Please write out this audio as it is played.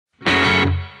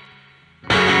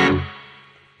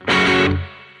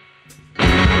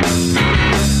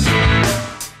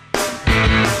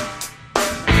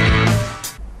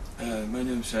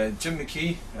name's Jim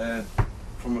McKee,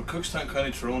 from Cookstown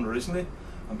County Tyrone originally.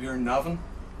 I'm here in Navan.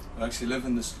 I actually live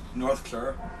in this North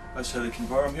Clare, outside of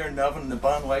Kinvara. I'm here in Navan,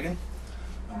 Navan, Wagon.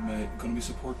 I'm going to be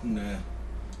supporting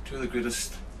two of the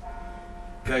greatest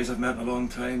guys I've met in a long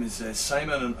time, is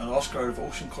Simon and Oscar of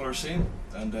Ocean Colour Scene,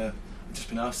 and I've just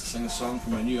been asked to sing a song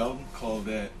from my new album called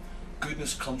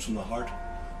Goodness Comes From The Heart.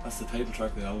 That's the title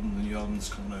track of the album, the new album that's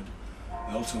coming out.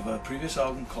 I also have a previous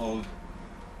album called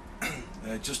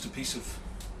Just a Piece of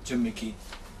Jim McKee,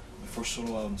 my first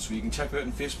solo album, so you can check it out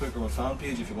on Facebook or my fan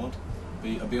page if you want.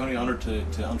 I'd be only honoured to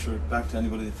answer back to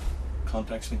anybody that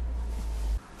contacts me.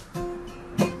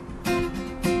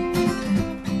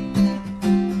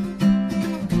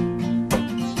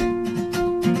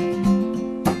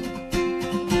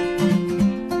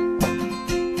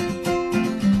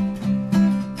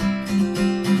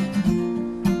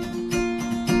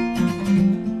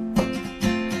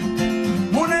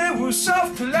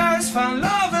 Soft to last, find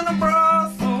love in a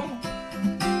brothel.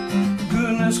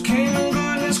 Goodness came and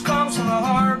goodness comes from the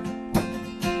heart.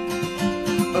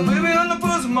 A baby on the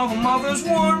bosom of a mother's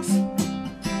warmth.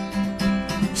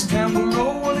 Stand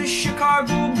below on the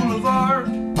Chicago Boulevard.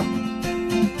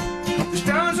 The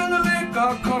diamonds in the lake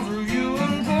God cover you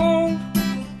in gold.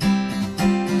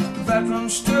 The veteran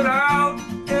stood out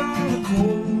in the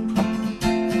cold.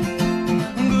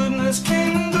 Goodness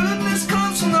came and goodness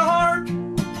comes from the heart.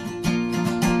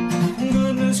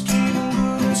 Goodness came and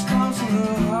goodness comes from the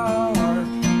heart.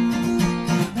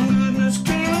 Goodness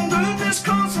came and goodness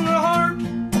comes from the heart.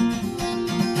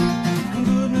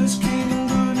 Goodness came and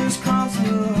goodness comes from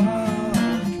the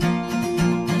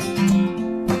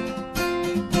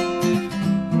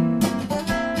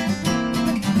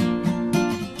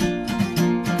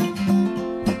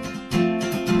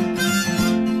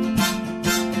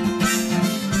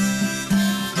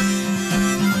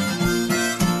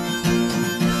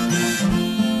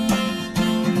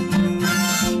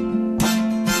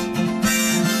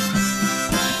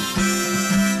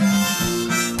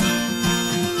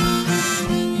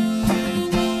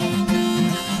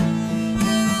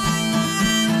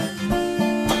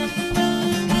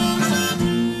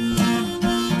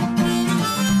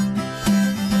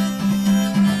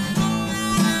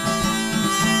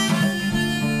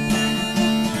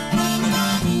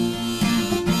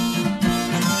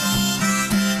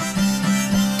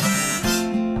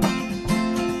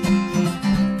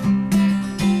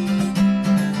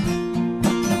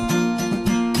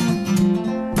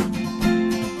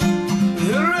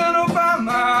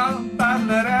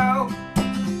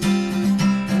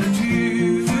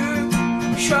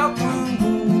shop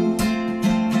window.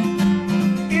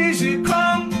 Easy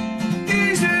come,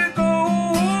 easy go.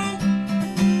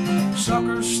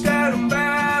 Suckers staring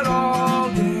bad all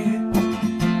day.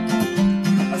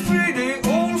 A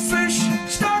 3-day-old fish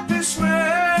start to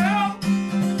smell.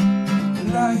 The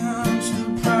lions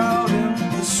stood proud in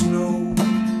the snow.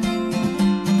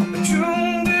 A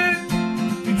June day,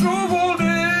 he drove all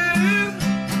day.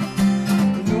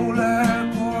 No light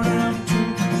poured into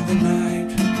the night.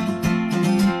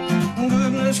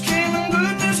 Goodness came and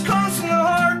goodness comes from the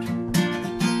heart.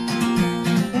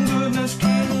 Goodness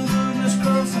came and goodness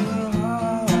comes from the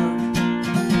heart.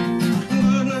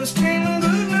 Goodness came and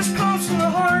goodness comes from the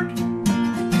heart.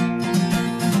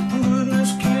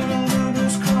 Goodness came and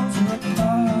goodness comes from the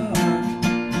heart.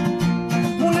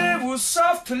 When it was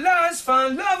soft to lies,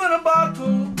 find love in a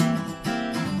bottle.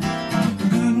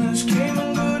 Goodness came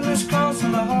and goodness comes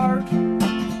from the heart.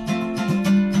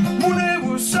 When it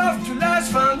was soft to lies,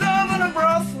 find love in a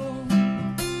brothel.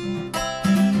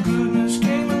 Goodness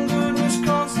came and goodness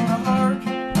comes from the heart.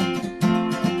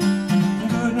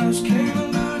 Goodness came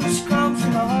and goodness comes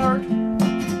from the heart.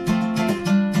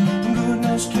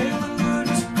 Goodness came and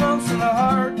goodness comes from the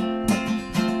heart.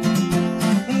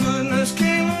 Goodness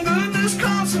came and goodness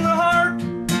comes from the heart.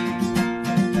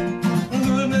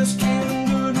 Goodness came and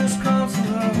goodness comes from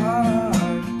the heart.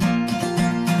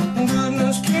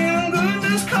 Goodness came and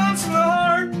goodness comes from the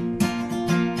heart.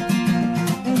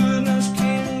 Goodness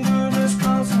came and goodness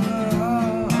comes from the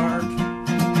heart.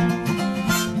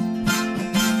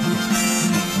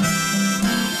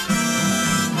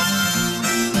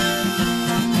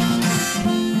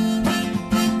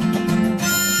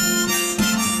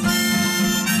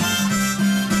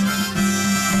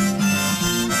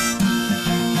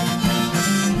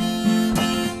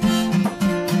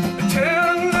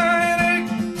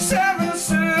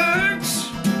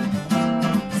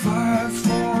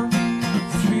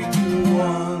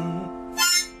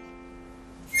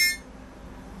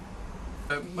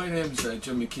 My name's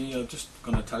Jim McKee. I'm just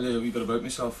going to tell you a wee bit about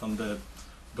myself and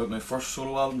about my first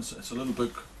solo album. It's a little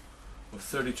book of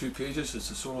 32 pages.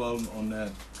 It's a solo album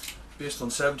on based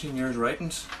on 17 years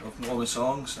writings of all my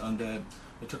songs, and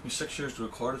it took me 6 years to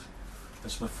record it.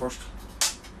 It's my first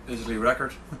basically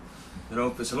record. You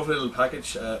know, it's a lovely little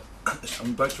package.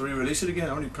 I'm about to re-release it again.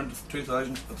 I only printed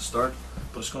 2,000 at the start,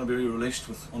 but it's going to be re-released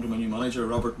under my new manager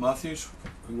Robert Matthews,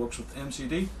 who works with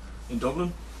MCD in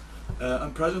Dublin.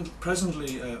 I'm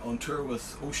presently on tour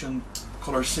with Ocean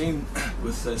Colour Scene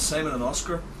with Simon and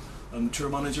Oscar. The tour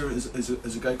manager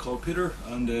is a guy called Peter,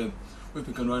 and we've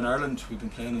been going around Ireland. We've been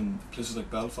playing in places like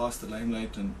Belfast, the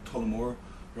Limelight, and Tullamore,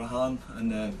 Rahan,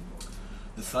 and the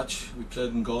Thatch. We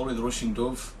played in Galway, the Rushing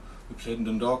Dove. We played in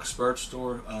Dundalk, Spirit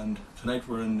Store, and tonight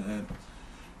we're in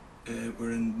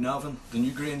Navan, the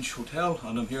Newgrange Hotel,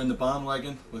 and I'm here in the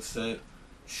Wagon with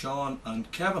Sean and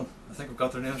Kevin. I think I've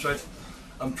got their names right.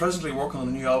 I'm presently working on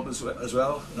a new album as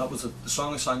well, and that was the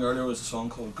song I sang earlier was a song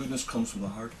called Goodness Comes From the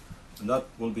Heart, and that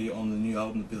will be on the new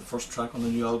album. It'll be the first track on the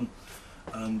new album.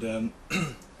 And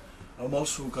I've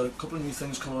also got a couple of new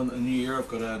things coming on in the new year.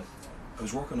 I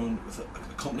was working on with a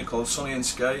company called Sunny and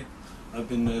Sky. I've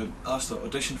been asked to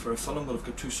audition for a film, but I've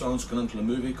got 2 songs going into a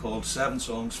movie called 7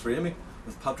 Songs for Amy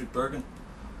with Patrick Burren,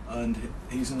 and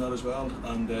he's in that as well.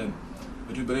 And I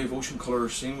do believe Ocean Colour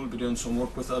Scene will be doing some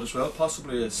work with that as well,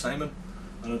 possibly Simon.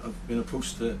 And I've been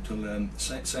approached to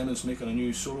Simon's making a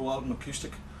new solo album,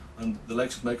 acoustic, and the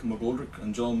likes of Michael McGoldrick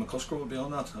and John McCusker will be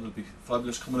on that, and it'll be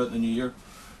fabulous coming out in the new year,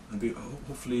 and be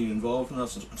hopefully involved in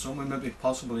that in some way, maybe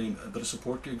possibly a bit of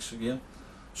support gigs again.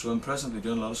 So I'm presently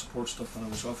doing a lot of support stuff, and I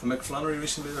was off with Mick Flannery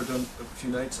recently. They're doing a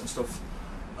few nights and stuff,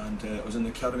 and I was in the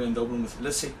Academy in Dublin with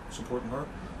Lissy, supporting her.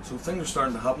 So things are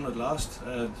starting to happen at last.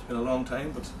 It's been a long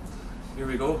time, but here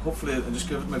we go. Hopefully I'll just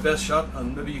give it my best shot,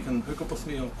 and maybe you can hook up with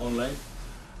me online.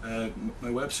 My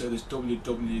website is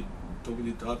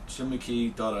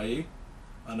www.jimmckee.ie,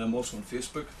 and I'm also on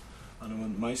Facebook, and I'm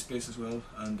on MySpace as well,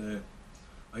 and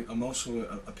I'm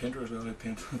also a painter as well. I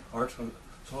paint art.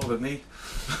 It's all about me.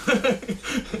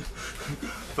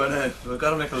 But we've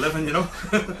got to make a living, you know.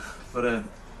 But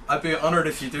I'd be honoured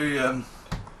if you do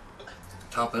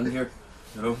tap in here,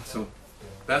 you know. So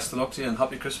best of luck to you and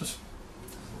happy Christmas.